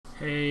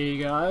Hey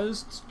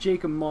guys, it's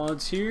Jacob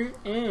Mods here,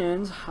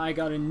 and I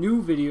got a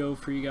new video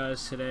for you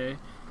guys today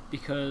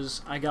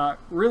because I got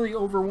really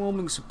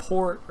overwhelming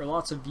support or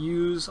lots of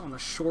views on the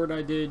short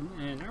I did,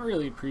 and I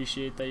really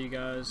appreciate that, you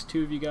guys.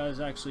 2 of you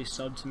guys actually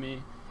subbed to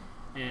me,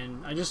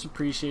 and I just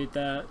appreciate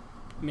that.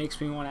 It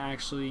makes me want to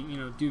actually,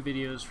 do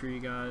videos for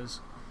you guys.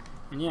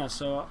 And yeah,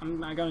 so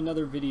I got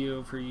another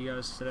video for you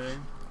guys today.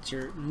 It's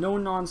your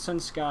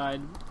no-nonsense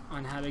guide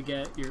on how to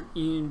get your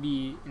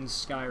E&B in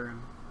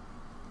Skyrim.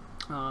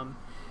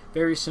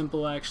 Very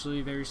simple,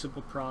 actually, very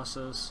simple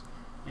process,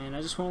 and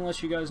I just want to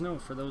let you guys know,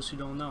 for those who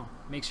don't know,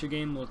 makes your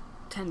game look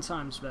 10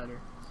 times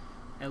better,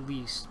 at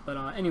least. But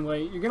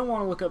anyway, you're going to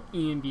want to look up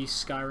E&B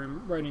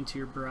Skyrim right into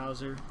your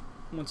browser.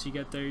 Once you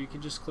get there, you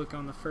can just click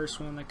on the first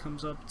one that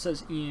comes up. It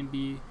says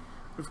E&B,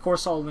 but of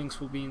course all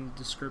links will be in the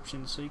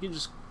description, so you can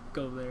just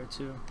go there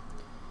too.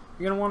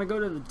 You're going to want to go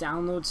to the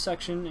download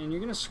section, and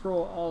you're going to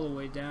scroll all the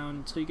way down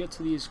until you get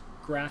to these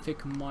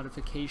graphic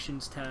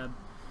modifications tab.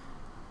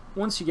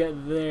 Once you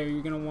get there,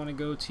 you're going to want to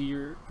go to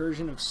your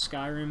version of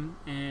Skyrim,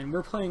 and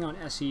we're playing on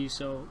SE,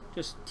 so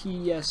just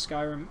TES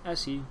Skyrim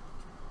SE.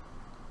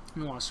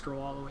 You want to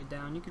scroll all the way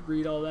down. You could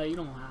read all that, you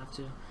don't have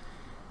to.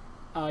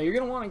 You're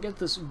going to want to get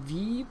this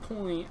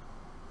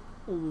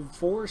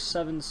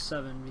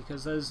V.477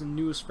 because that is the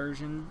newest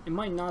version. It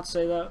might not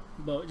say that,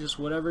 but just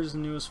whatever is the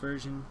newest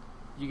version,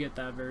 you get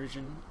that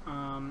version.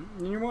 And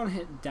you want to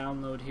hit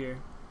download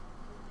here.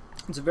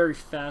 It's a very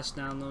fast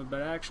download,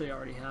 but I actually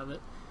already have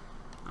it.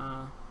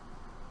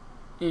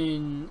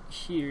 In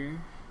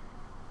here,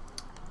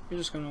 you're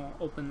just going to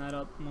open that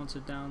up once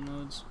it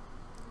downloads,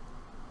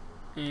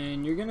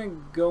 and you're going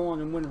to go on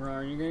a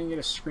WinRAR, and you're going to get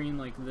a screen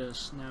like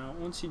this. Now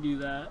once you do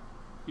that,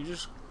 you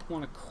just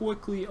want to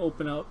quickly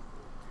open up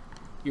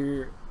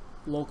your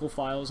local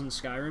files in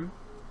Skyrim.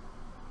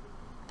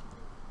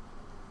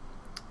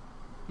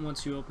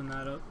 Once you open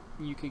that up,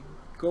 you could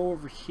go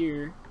over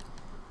here,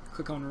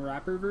 click on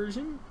wrapper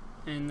version,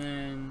 and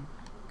then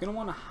you're going to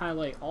want to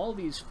highlight all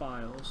these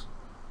files,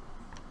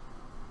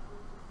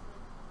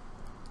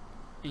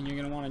 and you're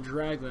going to want to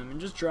drag them, and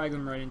just drag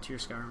them right into your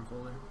Skyrim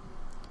folder.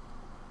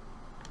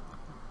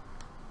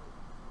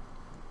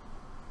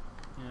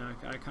 Yeah,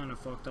 I kind of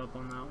fucked up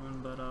on that one,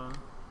 but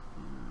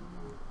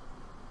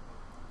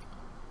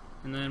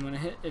and then when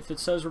if it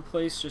says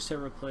replace, just hit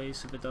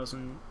replace. If it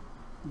doesn't,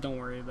 don't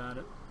worry about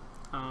it.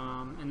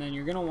 And then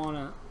you're going to want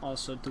to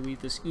also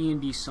delete this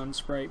E&B sun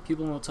sprite.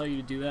 People will tell you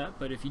to do that,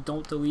 but if you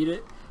don't delete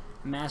it,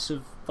 a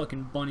massive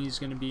fucking bunny is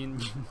going to be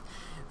in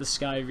the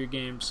sky of your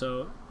game,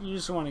 so you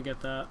just want to get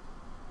that.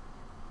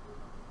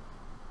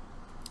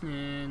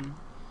 And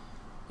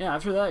yeah,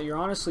 after that, you're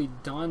honestly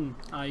done.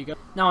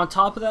 Now on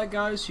top of that,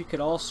 guys, you could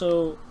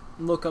also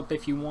look up,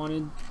 if you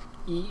wanted,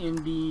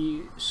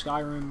 E&B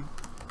Skyrim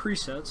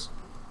presets,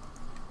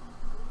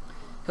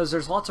 because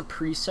there's lots of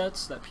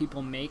presets that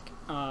people make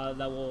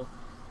that will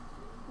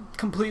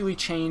completely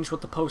change what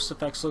the post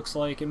effects looks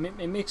like. It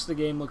makes the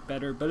game look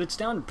better, but it's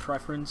down to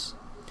preference.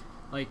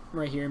 Like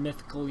right here,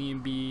 Mythical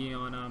E&B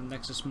on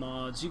Nexus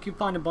Mods. You can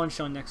find a bunch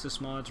on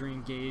Nexus Mods or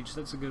Engage.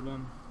 That's a good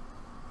one.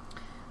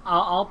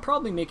 I'll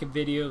probably make a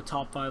video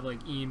top 5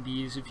 like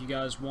E&Bs if you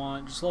guys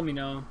want. Just let me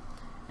know,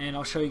 and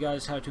I'll show you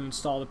guys how to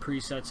install the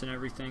presets and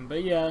everything.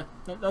 But yeah,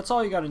 that's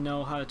all you got to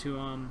know, how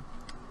to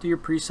do your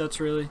presets,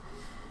 really.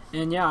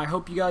 And yeah, I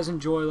hope you guys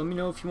enjoy. Let me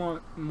know if you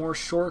want more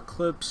short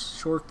clips,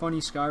 short funny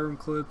Skyrim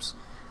clips.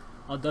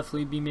 I'll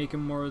definitely be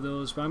making more of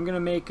those. But I'm gonna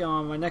make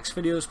my next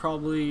video is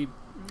probably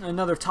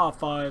another top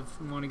 5.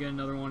 I want to get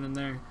another one in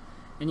there.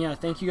 And yeah,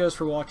 thank you guys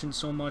for watching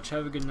so much.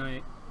 Have a good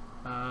night.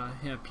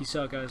 Yeah, peace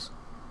out, guys.